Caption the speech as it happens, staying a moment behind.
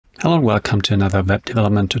Hello and welcome to another web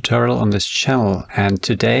development tutorial on this channel. And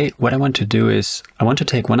today what I want to do is I want to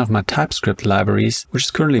take one of my TypeScript libraries, which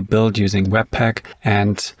is currently built using Webpack,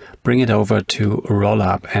 and bring it over to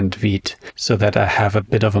Rollup and Vite so that I have a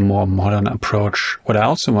bit of a more modern approach. What I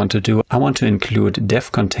also want to do, I want to include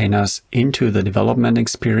dev containers into the development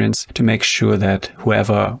experience to make sure that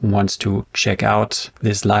whoever wants to check out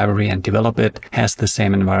this library and develop it has the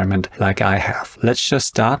same environment like I have. Let's just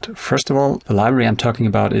start. First of all, the library I'm talking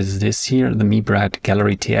about is this here, the migrating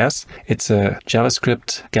gallery TS. It's a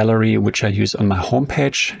JavaScript gallery which I use on my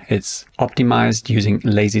homepage. It's optimized using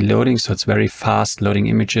lazy loading, so it's very fast loading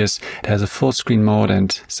images. It has a full screen mode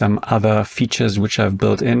and some other features which I've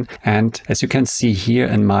built in. And as you can see here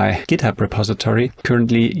in my GitHub repository,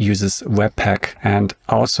 currently uses Webpack, and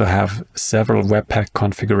I also have several Webpack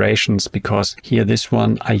configurations, because here this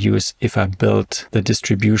one I use if I build the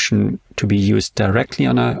distribution to be used directly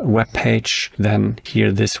on a web page. Then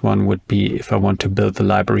here this one would be if I want to build the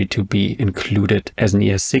library to be included as an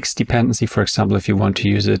ES6 dependency, for example, if you want to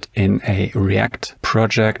use it in a React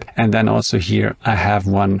project. And then also here I have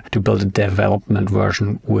one to build a development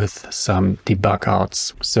version with some debug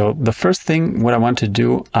outs. So the first thing what I want to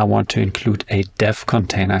do, I want to include a dev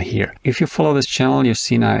container here. If you follow this channel, you've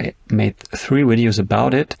seen I made 3 videos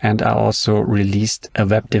about it, and I also released a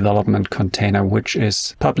web development container which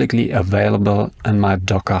is publicly available in my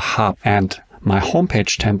Docker Hub. And my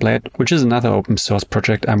homepage template, which is another open source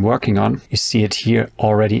project I'm working on, you see it here,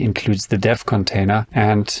 already includes the dev container.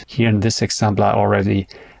 And here in this example, I already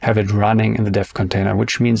have it running in the dev container,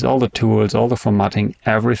 which means all the tools, all the formatting,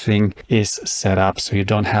 everything is set up. So you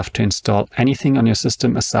don't have to install anything on your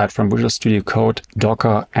system aside from Visual Studio Code,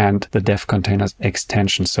 Docker, and the dev containers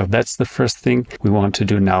extension. So that's the first thing we want to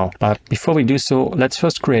do now. But before we do so, let's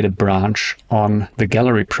first create a branch on the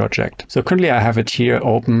gallery project. So currently I have it here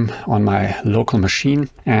open on my local machine,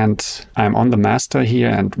 and I'm on the master here,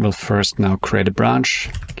 and we'll first now create a branch,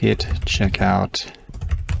 git checkout.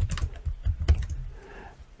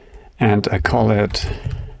 And I call it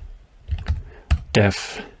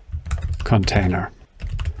dev container.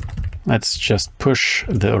 Let's just push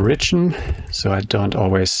the origin, so I don't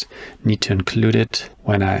always need to include it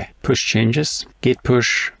when I push changes. Git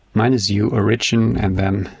push -u origin and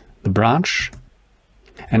then the branch.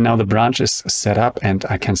 And now the branch is set up and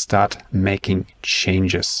I can start making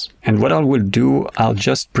changes. And what I will do, I'll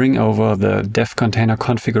just bring over the dev container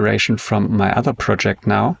configuration from my other project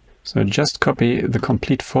now. So just copy the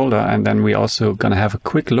complete folder, and then we're also gonna have a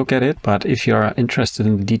quick look at it. But if you're interested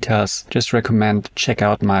in the details, just recommend check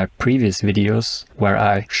out my previous videos where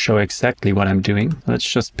I show exactly what I'm doing.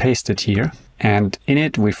 Let's just paste it here. And in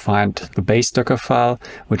it, we find the base Docker file,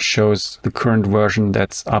 which shows the current version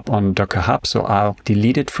that's up on Docker Hub. So I'll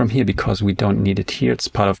delete it from here because we don't need it here. It's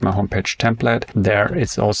part of my homepage template. There,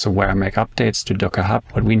 it's also where I make updates to Docker Hub.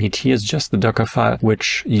 What we need here is just the Docker file,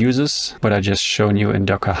 which uses what I just shown you in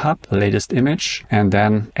Docker Hub, the latest image, and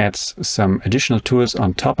then adds some additional tools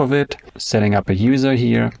on top of it, setting up a user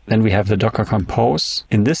here. Then we have the Docker Compose.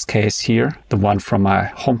 In this case here, the one from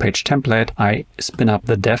my homepage template, I spin up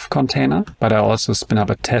the dev container, but I also spin up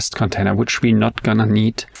a test container, which we're not gonna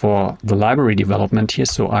need for the library development here.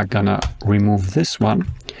 So I'm gonna remove this one.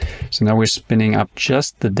 So now we're spinning up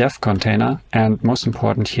just the dev container, and most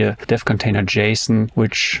important here, dev container JSON,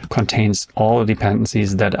 which contains all the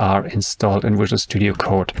dependencies that are installed in Visual Studio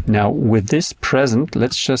Code. Now with this present,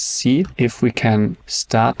 let's just see if we can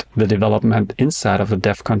start the development inside of the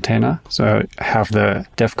dev container. So I have the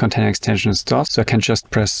dev container extension installed, so I can just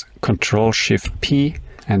press Ctrl+Shift+P.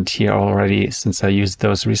 And here already, since I used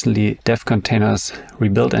those recently, dev containers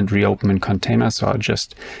rebuild and reopen in container. So I'll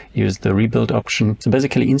just use the rebuild option. So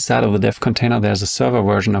basically inside of the dev container, there's a server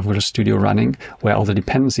version of Visual Studio running where all the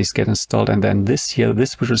dependencies get installed. And then this here,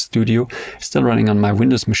 this Visual Studio is still running on my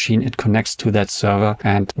Windows machine. It connects to that server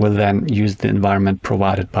and will then use the environment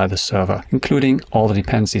provided by the server, including all the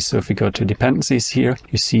dependencies. So if we go to dependencies here,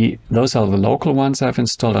 you see those are the local ones I've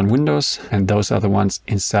installed on Windows, and those are the ones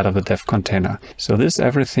inside of the dev container. So this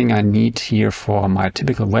everything I need here for my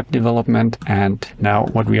typical web development. And now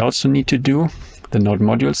what we also need to do, the node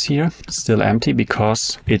modules here still empty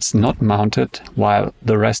because it's not mounted while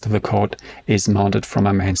the rest of the code is mounted from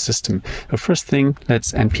my main system. The first thing,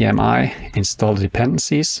 let's npm I install the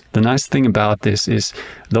dependencies. The nice thing about this is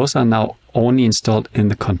those are now only installed in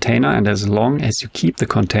the container, and as long as you keep the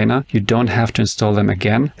container, you don't have to install them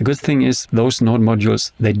again. The good thing is those node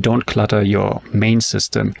modules, they don't clutter your main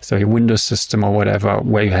system, so your Windows system or whatever,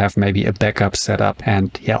 where you have maybe a backup setup.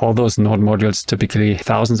 And yeah, all those node modules, typically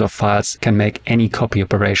thousands of files, can make any copy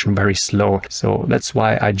operation very slow. So that's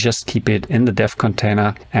why I just keep it in the dev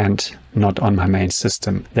container, and not on my main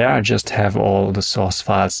system. There I just have all the source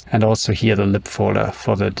files and also here the lib folder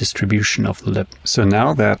for the distribution of the lib. So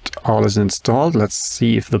now that all is installed, let's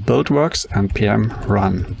see if the build works. Npm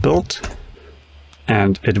run build,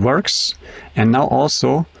 and it works. And now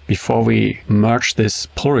also, before we merge this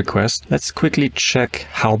pull request, let's quickly check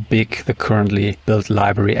how big the currently built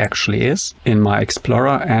library actually is in my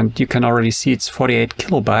Explorer. And you can already see it's 48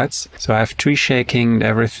 kilobytes. So I have tree shaking and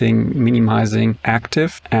everything, minimizing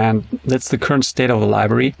active. And that's the current state of the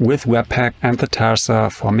library with Webpack and the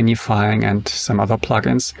Tarsa for minifying and some other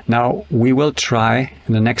plugins. Now we will try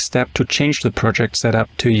in the next step to change the project setup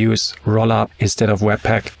to use Rollup instead of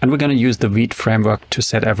Webpack. And we're going to use the Vite framework to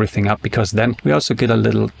set everything up, because then we also get a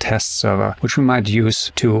little test server, which we might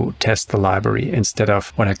use to test the library instead of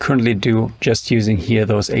what I currently do, just using here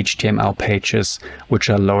those HTML pages which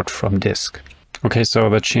are load from disk. Okay, so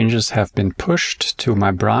the changes have been pushed to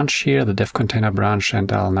my branch here, the dev container branch,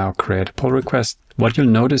 and I'll now create a pull request. What you'll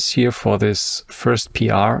notice here for this first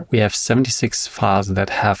PR, we have 76 files that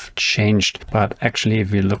have changed, but actually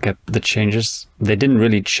if you look at the changes, they didn't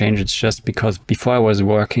really change. It's just because before I was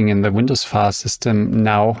working in the Windows file system,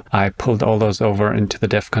 now I pulled all those over into the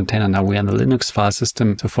dev container. Now we're in the Linux file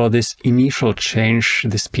system. So for this initial change,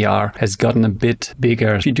 this PR has gotten a bit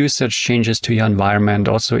bigger. If you do such changes to your environment,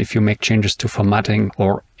 also if you make changes to formatting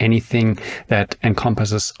or anything that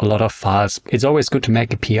encompasses a lot of files, it's always good to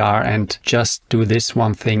make a PR and just do this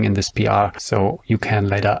one thing in this PR so you can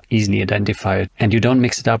later easily identify it and you don't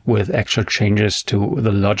mix it up with actual changes to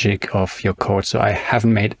the logic of your code. So I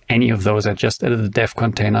haven't made any of those. I just added the dev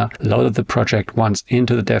container, loaded the project once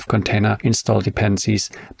into the dev container, installed dependencies,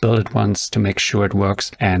 build it once to make sure it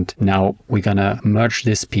works. And now we're gonna merge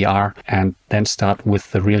this PR and then start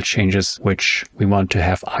with the real changes which we want to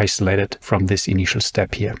have isolated from this initial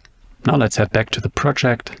step here. Now let's head back to the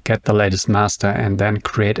project, get the latest master, and then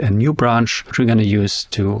create a new branch, which we're going to use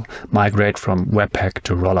to migrate from Webpack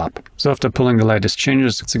to Rollup. So after pulling the latest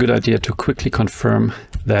changes, it's a good idea to quickly confirm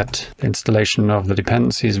that the installation of the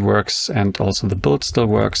dependencies works and also the build still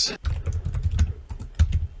works.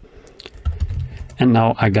 And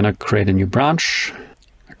now I'm going to create a new branch.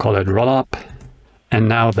 I call it Rollup. And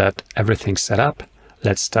now that everything's set up,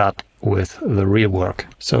 let's start with the real work.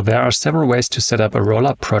 So there are several ways to set up a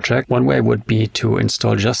Rollup project. One way would be to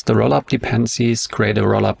install just the Rollup dependencies, create a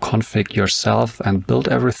Rollup config yourself and build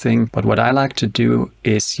everything. But what I like to do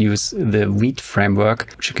is use the Vite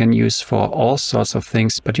framework, which you can use for all sorts of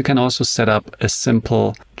things. But you can also set up a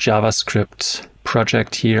simple JavaScript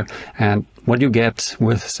project here. And what you get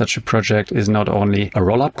with such a project is not only a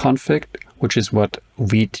Rollup config, which is what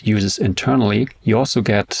Vite uses internally. You also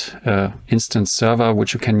get an instance server,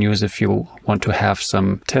 which you can use if you want to have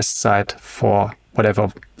some test site for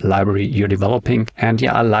whatever library you're developing. And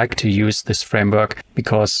yeah, I like to use this framework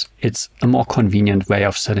because it's a more convenient way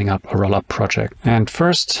of setting up a Rollup project. And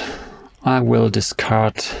first, I will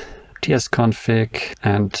discard tsconfig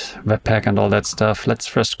and Webpack and all that stuff. Let's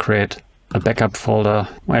first create a backup folder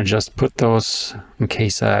where I just put those in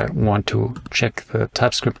case I want to check the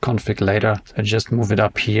TypeScript config later. So I just move it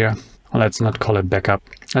up here. Well, let's not call it backup.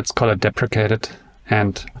 Let's call it deprecated.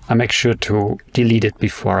 And I make sure to delete it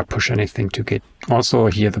before I push anything to Git. Also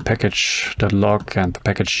here the package.log and the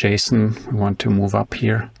package.json we want to move up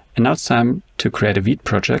here. And now it's time to create a Vite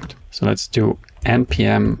project. So let's do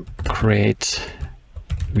npm create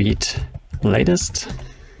Vite latest.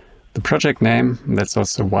 The project name, that's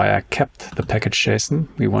also why I kept the package.json.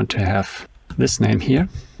 We want to have this name here,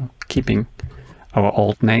 keeping our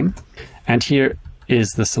old name. And here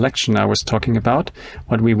is the selection I was talking about.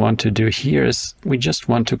 What we want to do here is we just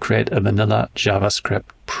want to create a vanilla JavaScript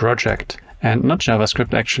project. And not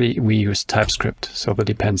JavaScript, actually, we use TypeScript. So the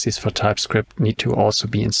dependencies for TypeScript need to also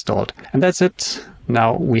be installed. And that's it.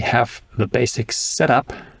 Now we have the basics set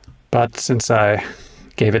up, but since I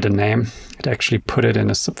gave it a name, it actually put it in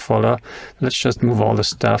a subfolder. Let's just move all the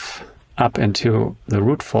stuff up into the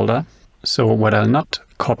root folder. So what I'll not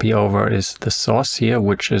copy over is the source here,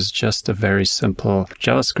 which is just a very simple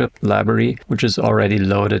JavaScript library, which is already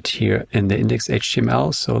loaded here in the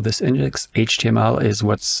index.html. So this index.html is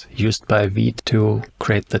what's used by Vite to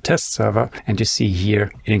create the test server. And you see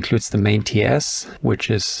here, it includes the main TS,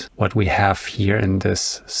 which is what we have here in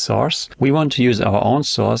this source. We want to use our own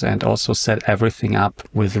source and also set everything up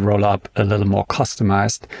with Rollup a little more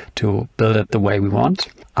customized to build it the way we want.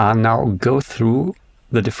 I'll now go through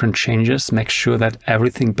the different changes, make sure that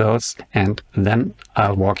everything builds, and then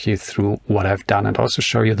I'll walk you through what I've done and also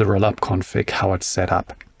show you the Rollup config, how it's set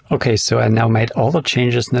up. Okay, so I now made all the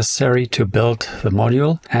changes necessary to build the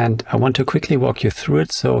module, and I want to quickly walk you through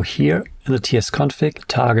it. So here in the tsconfig,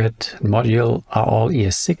 target and module are all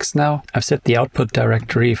ES6 now. I've set the output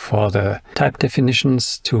directory for the type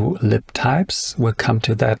definitions to libtypes. We'll come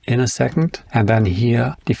to that in a second. And then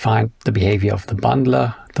here defined the behavior of the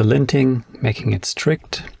bundler, the linting, making it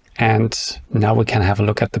strict. And now we can have a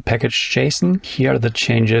look at the package.json. Here are the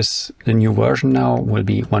changes. The new version now will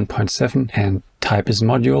be 1.7 and type is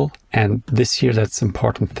module. And this here, that's an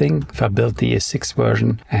important thing. If I build the ES6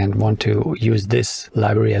 version and want to use this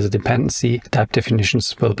library as a dependency, type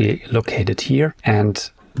definitions will be located here.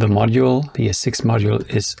 And the module, the ES6 module,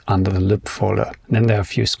 is under the lib folder. Then there are a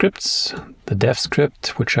few scripts, the dev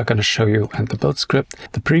script, which I'm going to show you, and the build script.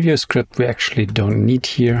 The preview script we actually don't need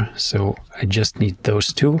here, so I just need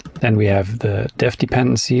those two. Then we have the dev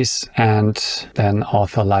dependencies and then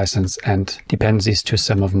author license and dependencies to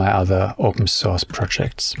some of my other open source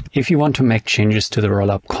projects. If you want to make changes to the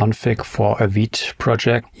Rollup config for a Vite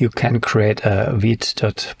project, you can create a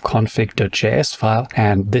vite.config.js file,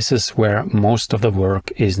 and this is where most of the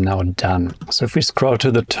work is now done. So if we scroll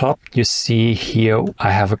to the top, you see here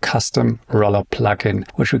I have a custom Rollup plugin,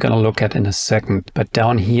 which we're going to look at in a second. But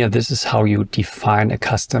down here, this is how you define a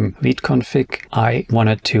custom Vite config. I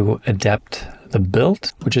wanted to adapt the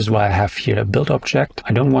build, which is why I have here a build object.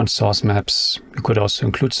 I don't want source maps. You could also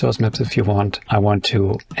include source maps if you want. I want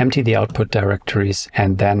to empty the output directories,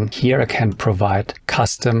 and then here I can provide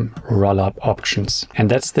custom Rollup options. And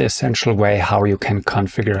that's the essential way how you can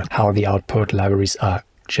configure how the output libraries are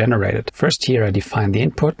generated. First here I define the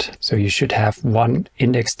input, so you should have one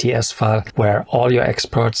index.ts file where all your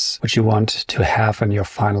exports which you want to have in your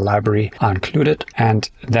final library are included, and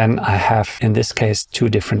then I have in this case two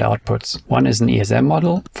different outputs. One is an ESM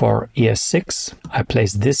model for ES6. I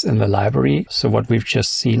place this in the library, so what we've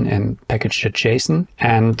just seen in package.json,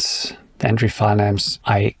 and the entry file names,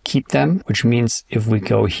 I keep them, which means if we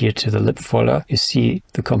go here to the lib folder, you see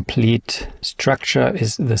the complete structure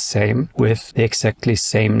is the same with the exactly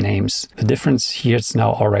same names. The difference here is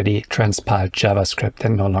now already transpiled JavaScript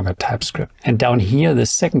and no longer TypeScript. And down here, the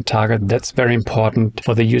second target, that's very important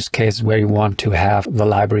for the use case where you want to have the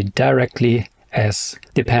library directly as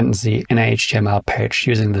dependency in a HTML page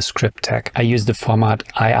using the script tag. I use the format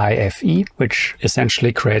IIFE, which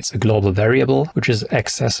essentially creates a global variable, which is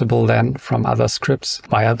accessible then from other scripts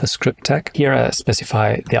via the script tag. Here I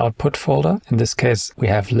specify the output folder. In this case, we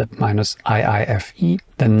have lib-IIFE,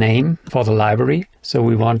 the name for the library. So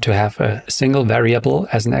we want to have a single variable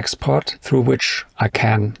as an export through which I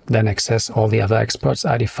can then access all the other exports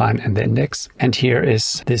I define in the index. And here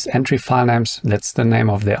is this entry file names. That's the name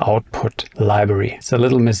of the output library. It's a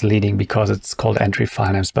little misleading because it's called entry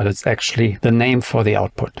file names, but it's actually the name for the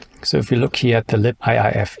output. So if we look here at the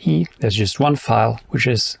lib-IIFE, there's just one file which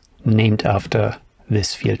is named after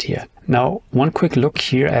this field here. Now, one quick look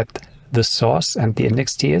here at the source and the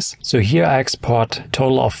index.ts. So here I export a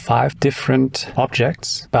total of 5 different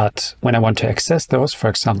objects, but when I want to access those, for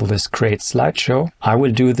example, this create slideshow, I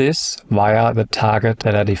will do this via the target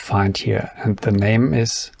that I defined here, and the name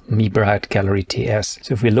is migrating gallery ts.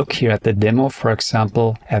 So if we look here at the demo, for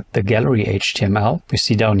example, at the gallery HTML, we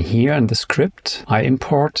see down here in the script, I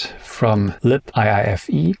import from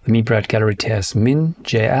lib-IIFE the migrating gallery ts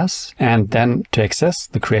min.js, and then to access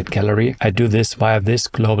the create gallery, I do this via this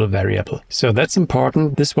global variable. So that's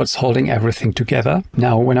important. This is what's holding everything together.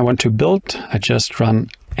 Now, when I want to build, I just run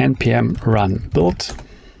npm run build.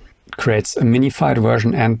 Creates a minified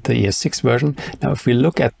version and the ES6 version. Now, if we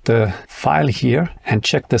look at the file here and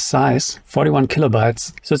check the size, 41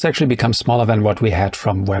 kilobytes, so it's actually become smaller than what we had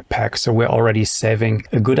from Webpack. So we're already saving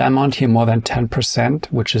a good amount here, more than 10%,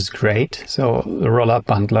 which is great. So the Rollup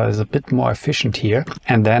bundler is a bit more efficient here.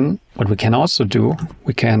 And then what we can also do,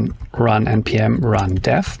 we can run npm run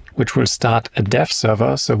dev, which will start a dev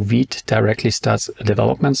server. So Vite directly starts a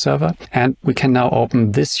development server. And we can now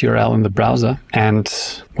open this URL in the browser. And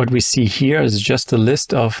what we see here is just a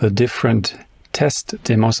list of the different test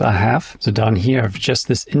demos I have. So down here, I have just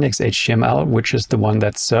this index.html, which is the one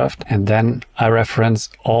that's served. And then I reference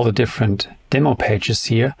all the different demo pages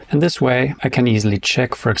here. And this way I can easily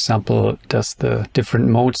check, for example, does the different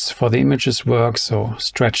modes for the images work? So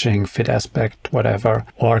stretching, fit aspect, whatever.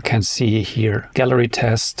 Or I can see here gallery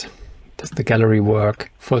test. Does the gallery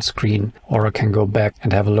work full screen? Or I can go back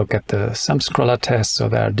and have a look at the sum scroller test. So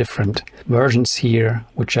there are different versions here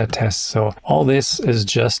which I test. So all this is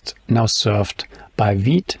just now served by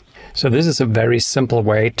Vite. So this is a very simple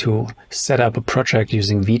way to set up a project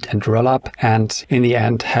using Vite and Rollup, and in the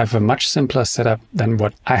end have a much simpler setup than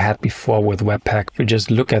what I had before with Webpack. If we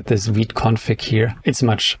just look at this Vite config here, it's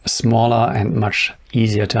much smaller and much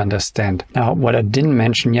easier to understand. Now, what I didn't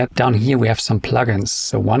mention yet, down here we have some plugins.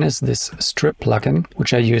 So one is this strip plugin,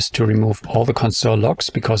 which I use to remove all the console logs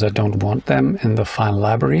because I don't want them in the final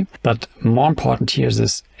library. But more important here is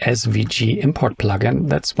this SVG import plugin.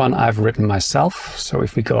 That's one I've written myself. So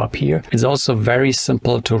if we go up here, it's also very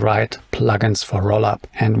simple to write plugins for Rollup.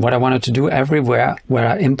 And what I wanted to do everywhere where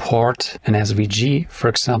I import an SVG, for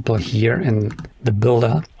example, here in the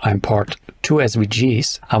builder, I import 2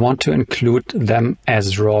 SVGs. I want to include them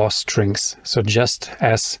as raw strings. So just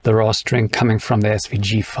as the raw string coming from the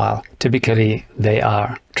SVG file. Typically, they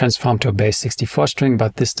are transformed to a base 64 string,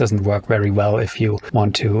 but this doesn't work very well if you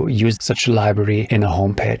want to use such a library in a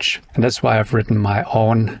home page. And that's why I've written my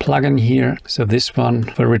own plugin here. So this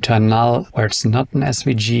one will return null where it's not an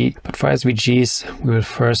SVG, but for SVGs, we will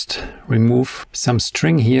first remove some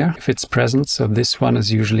string here if it's present. So this one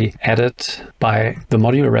is usually added by the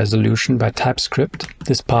module resolution by Typescript.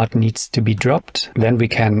 This part needs to be dropped. Then we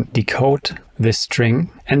can decode this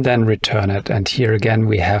string and then return it. And here again,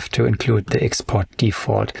 we have to include the export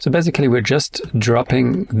default. So basically, we're just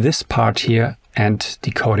dropping this part here and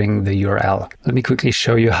decoding the URL. Let me quickly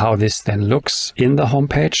show you how this then looks in the home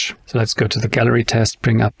page. So let's go to the gallery test,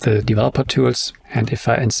 bring up the developer tools. And if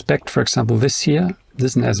I inspect, for example, this here,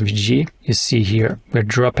 this is an SVG. You see here, we're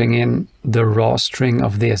dropping in the raw string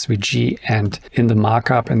of the SVG, and in the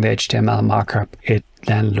markup, in the HTML markup, it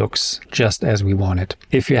then looks just as we want it.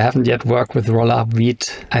 If you haven't yet worked with Rollup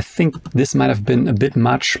Vite, I think this might have been a bit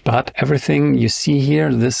much, but everything you see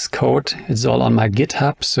here, this code, it's all on my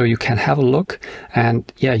GitHub, so you can have a look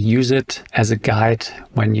and use it as a guide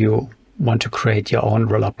when you want to create your own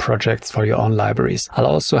Rollup projects for your own libraries. I'll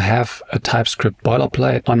also have a TypeScript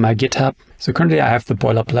boilerplate on my GitHub. So currently I have the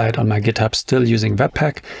boilerplate on my GitHub still using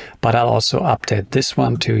Webpack, but I'll also update this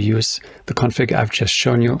one to use the config I've just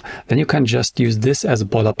shown you. Then you can just use this as a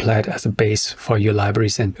boilerplate, as a base for your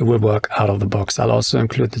libraries, and it will work out of the box. I'll also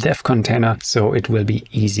include the dev container, so it will be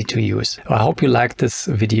easy to use. I hope you liked this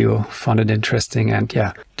video, found it interesting, and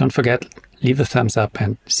don't forget, leave a thumbs up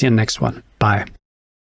and see you in the next one. Bye.